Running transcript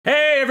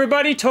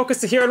everybody,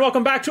 Tokusa here, and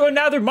welcome back to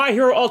another My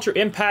Hero Ultra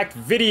Impact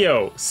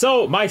video.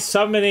 So, my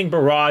summoning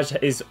barrage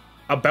is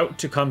about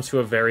to come to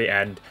a very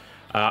end.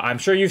 I'm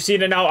sure you've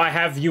seen it now. I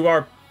have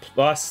UR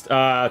plus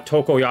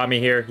Tokoyami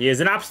here. He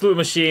is an absolute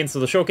machine, so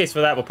the showcase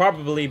for that will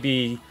probably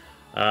be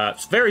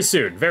very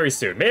soon, very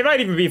soon. It might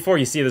even be before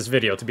you see this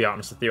video, to be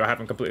honest with you. I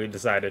haven't completely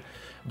decided.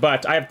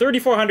 But I have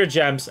 3,400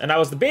 gems, and I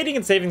was debating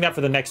and saving that for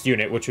the next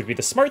unit, which would be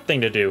the smart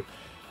thing to do.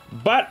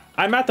 But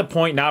I'm at the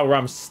point now where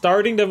I'm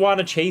starting to want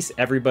to chase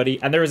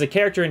everybody, and there is a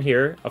character in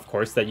here, of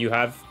course, that you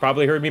have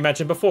probably heard me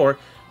mention before,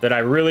 that I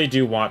really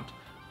do want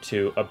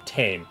to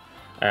obtain.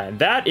 And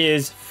that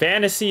is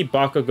Fantasy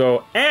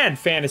Bakugo and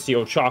Fantasy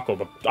Ochako.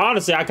 But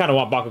honestly, I kind of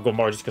want Bakugo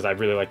more just because I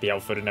really like the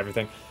outfit and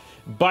everything.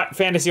 But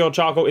Fantasy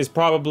Ochako is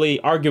probably,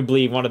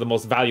 arguably, one of the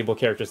most valuable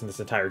characters in this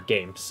entire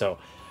game. So,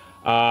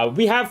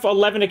 we have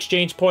 11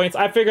 exchange points.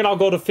 I figured I'll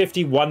go to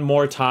 50 one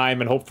more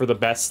time and hope for the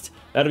best.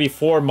 That'll be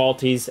 4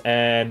 multis,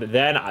 and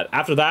then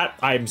after that,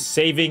 I'm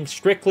saving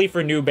strictly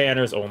for new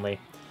banners only.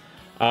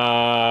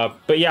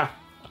 But yeah,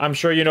 I'm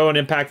sure you know an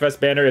Impact Vest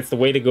banner, it's the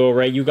way to go,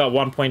 right? You got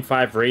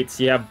 1.5 rates.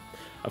 You have,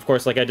 of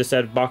course, like I just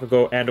said,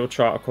 Bakugo and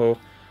Ochako.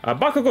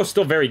 Bakugo's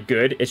still very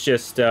good. It's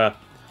just,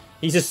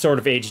 he's just sort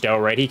of aged out,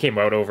 right? He came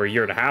out over a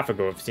year and a half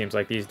ago, it seems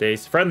like these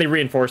days. Friendly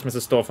Reinforcements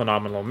is still a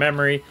phenomenal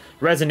memory.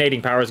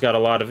 Resonating Power's got a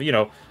lot of, you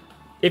know,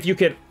 if you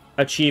could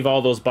achieve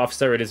all those buffs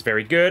there, it is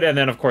very good. And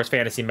then, of course,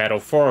 Fantasy Meadow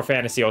for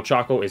Fantasy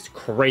Ochako is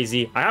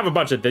crazy. I have a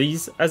bunch of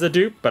these as a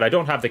dupe, but I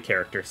don't have the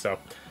character, so.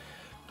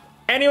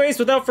 Anyways,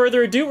 without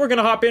further ado, we're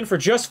gonna hop in for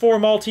just 4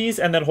 multis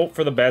and then hope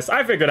for the best.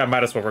 I figured I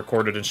might as well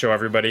record it and show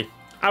everybody.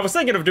 I was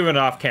thinking of doing it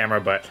off camera,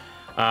 but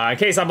in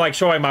case I'm like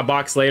showing my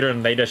box later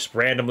and they just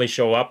randomly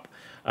show up,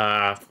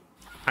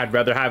 I'd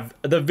rather have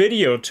the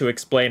video to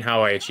explain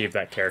how I achieved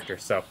that character.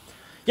 So,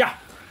 yeah.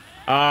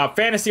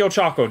 Fantasy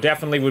Ochako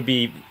definitely would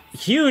be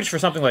huge for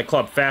something like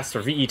Club Fest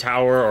or VE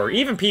Tower or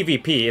even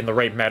PvP in the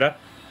right meta.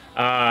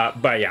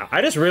 But yeah,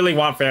 I just really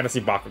want Fantasy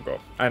Bakugo.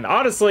 And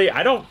honestly,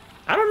 I don't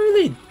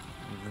really...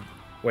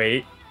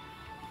 Wait.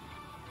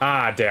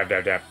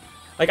 Damn.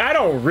 Like, I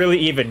don't really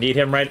even need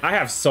him, right? I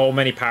have so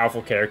many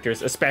powerful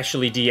characters,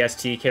 especially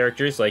DST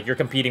characters. Like, you're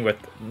competing with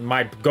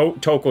my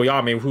GOAT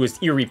Tokoyami, who is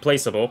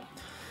irreplaceable.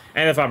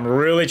 And if I'm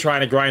really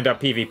trying to grind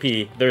up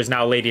PvP, there's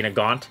now Lady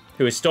Nagant,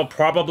 who is still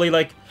probably,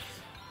 like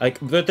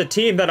the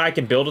team that I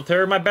can build with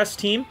her, my best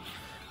team.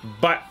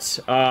 But,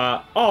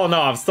 oh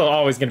no, I'm still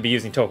always going to be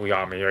using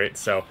Tokoyami, right?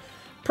 So,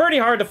 pretty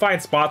hard to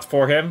find spots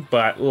for him,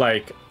 but,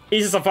 like,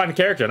 he's just a fun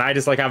character, and I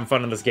just like having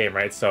fun in this game,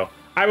 right? So,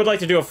 I would like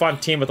to do a fun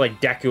team with, like,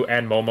 Deku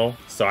and Momo,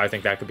 so I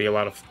think that could be a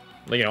lot of,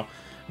 you know,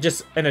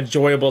 just an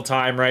enjoyable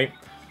time, right?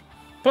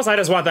 Plus, I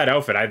just want that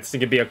outfit. I just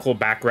think it'd be a cool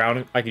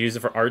background. I could use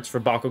it for arts for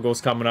Bakugo's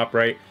coming up,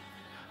 right?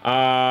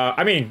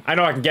 I mean, I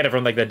know I can get it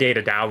from, like, the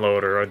data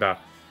downloader or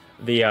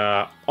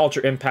the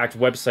Ultra Impact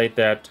website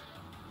that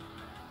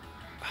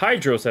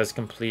Hydros has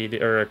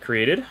completed or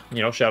created.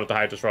 You know, shout out to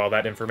Hydros for all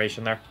that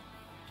information there.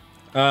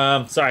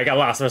 Sorry, I got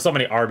lost. There's so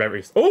many R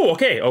memories. Oh,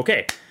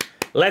 okay.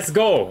 Let's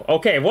go.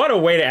 Okay, what a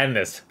way to end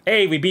this.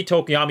 Hey, we beat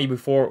Tokoyami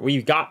before.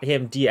 We got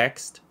him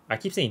DX'd. I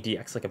keep saying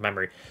DX like a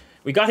memory.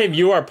 We got him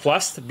UR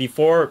plus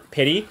before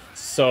Pity.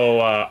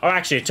 So,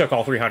 actually, it took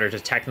all 300 to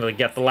technically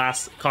get the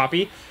last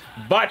copy.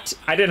 But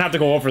I didn't have to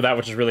go over that,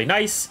 which is really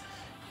nice.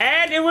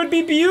 And it would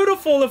be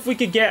beautiful if we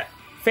could get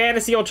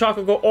Fantasy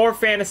Ochako or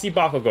Fantasy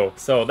Bakugo.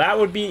 So that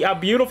would be a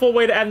beautiful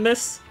way to end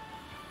this.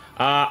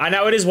 I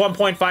know it is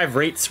 1.5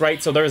 rates,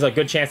 right? So there's a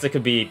good chance it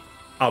could be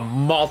a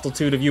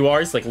multitude of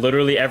URs. Like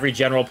literally every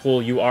general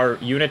pool UR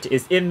unit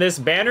is in this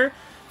banner.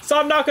 So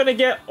I'm not going to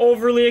get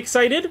overly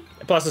excited.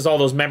 Plus there's all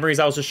those memories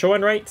I was just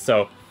showing, right?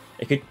 So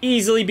it could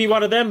easily be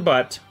one of them,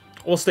 but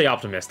we'll stay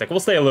optimistic. We'll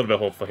stay a little bit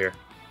hopeful here.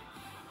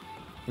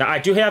 Now I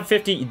do have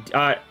 50...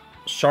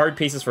 shard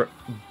pieces for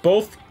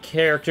both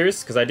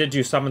characters, because I did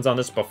do summons on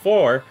this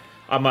before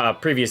on my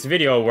previous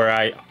video where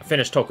I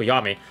finished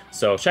Tokoyami,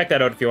 so check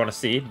that out if you want to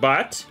see.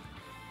 But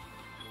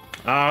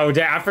oh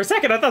damn, for a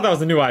second I thought that was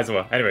the new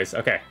Aizawa. Anyways,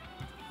 okay,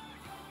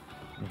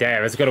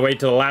 damn, it's gonna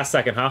wait till the last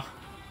second, huh?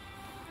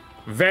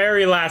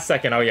 Very last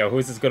second. Oh yeah,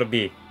 who's this gonna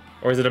be?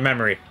 Or is it a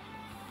memory?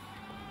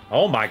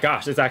 Oh my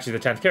gosh, it's actually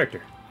the 10th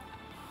character.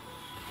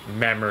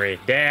 Memory.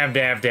 Damn.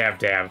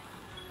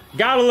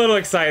 Got a little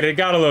excited.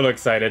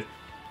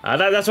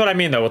 That's what I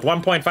mean, though. With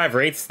 1.5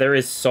 rates, there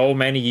is so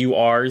many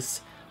URs,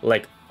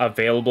 like,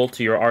 available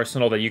to your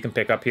arsenal that you can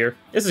pick up here.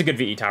 This is a good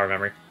VE Tower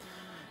memory.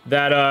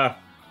 That,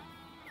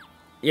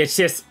 it's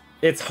just,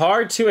 it's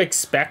hard to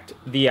expect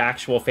the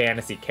actual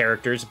fantasy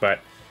characters,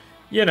 but,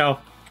 you know,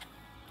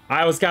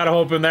 I was kind of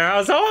hoping there. I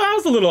was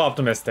a little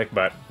optimistic,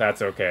 but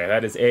that's okay.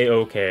 That is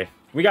A-okay.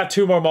 We got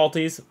 2 more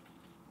multis.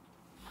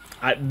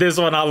 This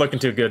one not looking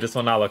too good.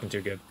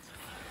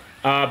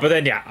 But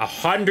then, yeah,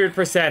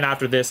 100%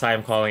 after this, I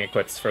am calling it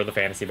quits for the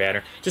fantasy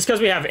banner. Just because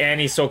we have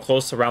Annie so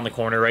close around the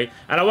corner, right?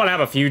 And I want to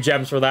have a few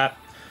gems for that.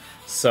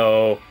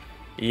 So,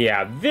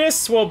 yeah,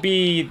 this will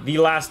be the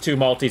last 2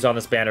 multis on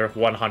this banner,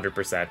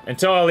 100%.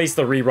 Until at least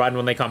the rerun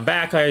when they come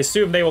back. I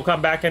assume they will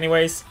come back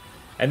anyways.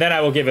 And then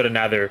I will give it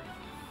another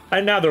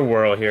another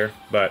whirl here,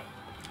 but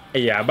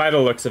yeah, by the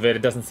looks of it,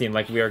 it doesn't seem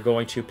like we are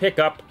going to pick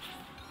up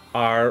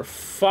our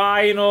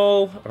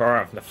final,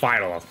 or the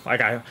final,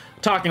 like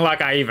talking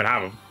like I even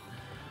have them.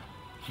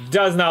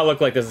 Does not look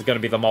like this is going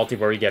to be the multi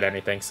where we get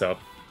anything, so.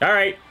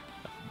 Alright,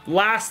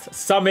 last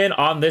summon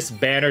on this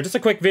banner. Just a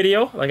quick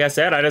video, like I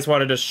said, I just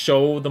wanted to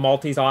show the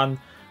multis on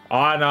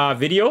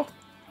video,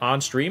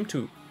 on stream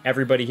to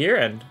everybody here,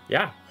 and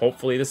yeah,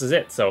 hopefully this is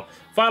it. So,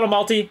 final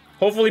multi,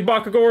 hopefully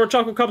Bakugo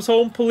Ochako comes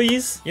home,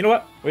 please. You know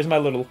what? Where's my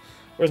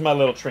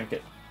little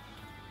trinket?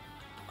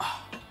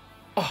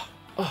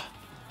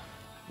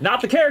 Not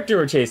the character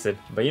we're chasing,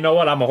 but you know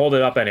what? I'm gonna hold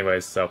it up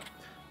anyways, so.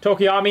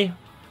 Tokoyami,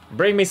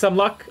 bring me some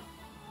luck,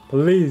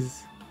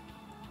 please.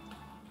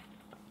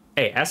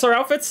 Hey, SR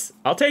outfits?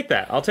 I'll take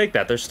that. I'll take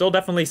that. There's still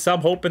definitely some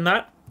hope in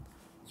that.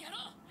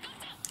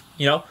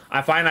 You know,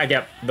 I find I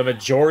get the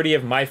majority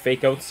of my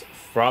fake outs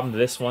from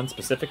this one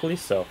specifically,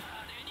 so.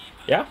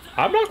 Yeah,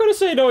 I'm not gonna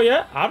say no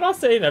yet. I'm not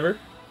saying never.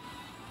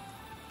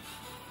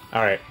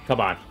 Alright,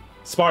 come on.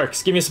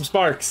 Sparks, give me some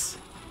sparks.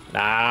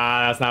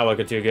 Nah, that's not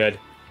looking too good.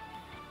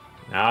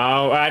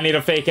 No, I need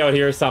a fake out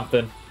here or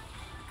something.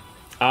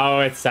 Oh,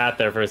 it sat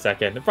there for a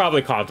second. It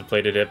probably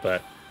contemplated it,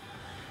 but...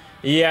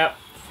 yeah.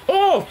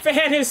 Oh,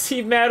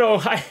 Fantasy Meadow.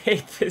 I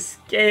hate this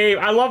game.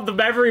 I love the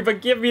memory,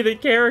 but give me the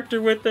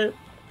character with it.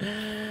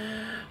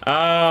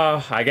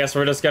 I guess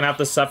we're just gonna have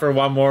to suffer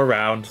one more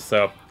round.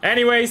 So,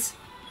 anyways,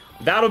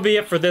 that'll be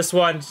it for this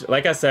one.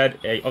 Like I said,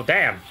 oh,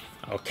 damn.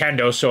 Oh,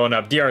 Kendo's showing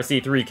up.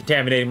 DRC3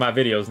 contaminating my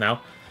videos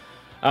now.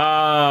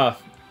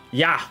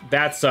 Yeah,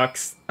 that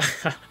sucks.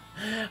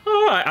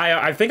 Oh,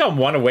 I think I'm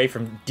one away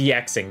from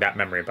DXing that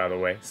memory, by the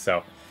way.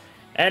 So,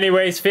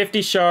 anyways,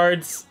 50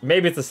 shards.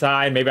 Maybe it's a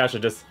sign. Maybe I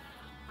should just...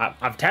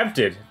 I'm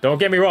tempted. Don't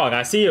get me wrong.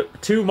 I see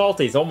 2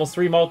 multis, almost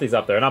 3 multis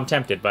up there, and I'm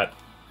tempted, but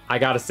I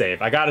gotta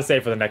save. I gotta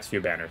save for the next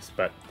few banners,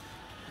 but...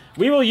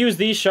 we will use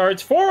these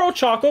shards for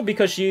Ochako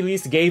because she at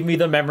least gave me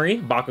the memory.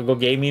 Bakugo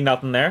gave me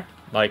nothing there.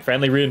 Like,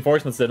 friendly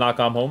reinforcements did not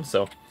come home,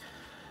 so...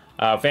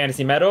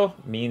 Fantasy Meadow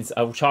means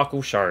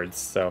Ochako shards.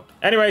 So,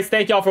 anyways,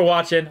 thank y'all for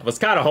watching. I was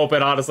kind of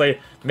hoping, honestly,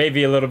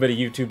 maybe a little bit of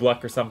YouTube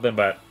luck or something,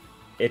 but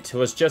it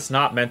was just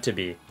not meant to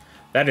be.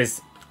 That is,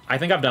 I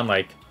think I've done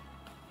like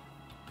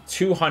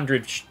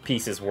 200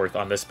 pieces worth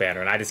on this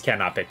banner, and I just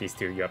cannot pick these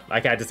 2 up.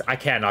 Like, I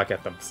cannot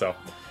get them, so.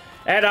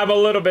 And I'm a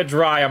little bit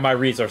dry on my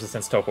resources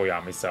since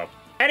Tokoyami, so.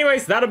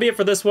 Anyways, that'll be it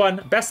for this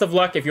one. Best of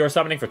luck if you're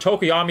summoning for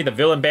Tokoyami, the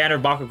villain banner,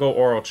 Bakugo,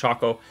 or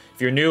Ochako. If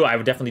you're new, I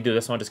would definitely do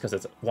this one just because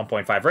it's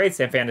 1.5 rates,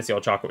 and Fantasy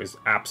Ochako is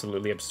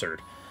absolutely absurd.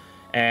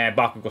 And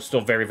Bakugo's still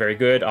very, very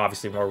good.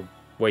 Obviously, more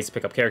ways to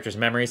pick up characters'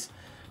 memories.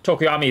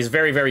 Tokoyami is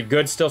very, very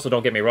good still, so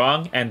don't get me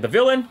wrong. And the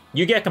villain,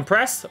 you get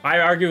compressed, I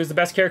argue is the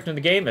best character in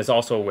the game, is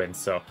also a win,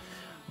 so.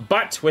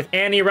 But with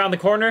Annie around the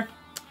corner,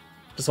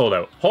 just hold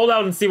out. Hold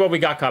out and see what we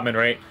got coming,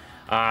 right?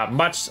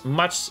 Much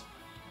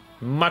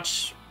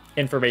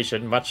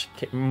information,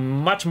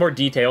 much more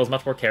details,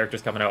 much more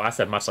characters coming out. I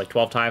said much like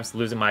 12 times,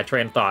 losing my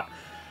train of thought.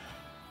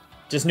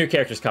 Just new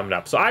characters coming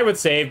up. So I would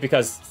save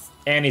because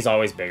Annie's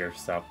always bigger.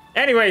 So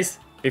anyways,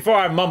 before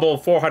I mumble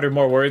 400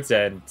 more words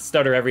and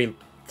stutter every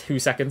 2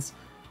 seconds,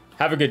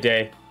 have a good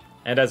day.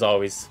 And as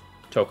always,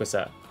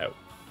 Tokusa out.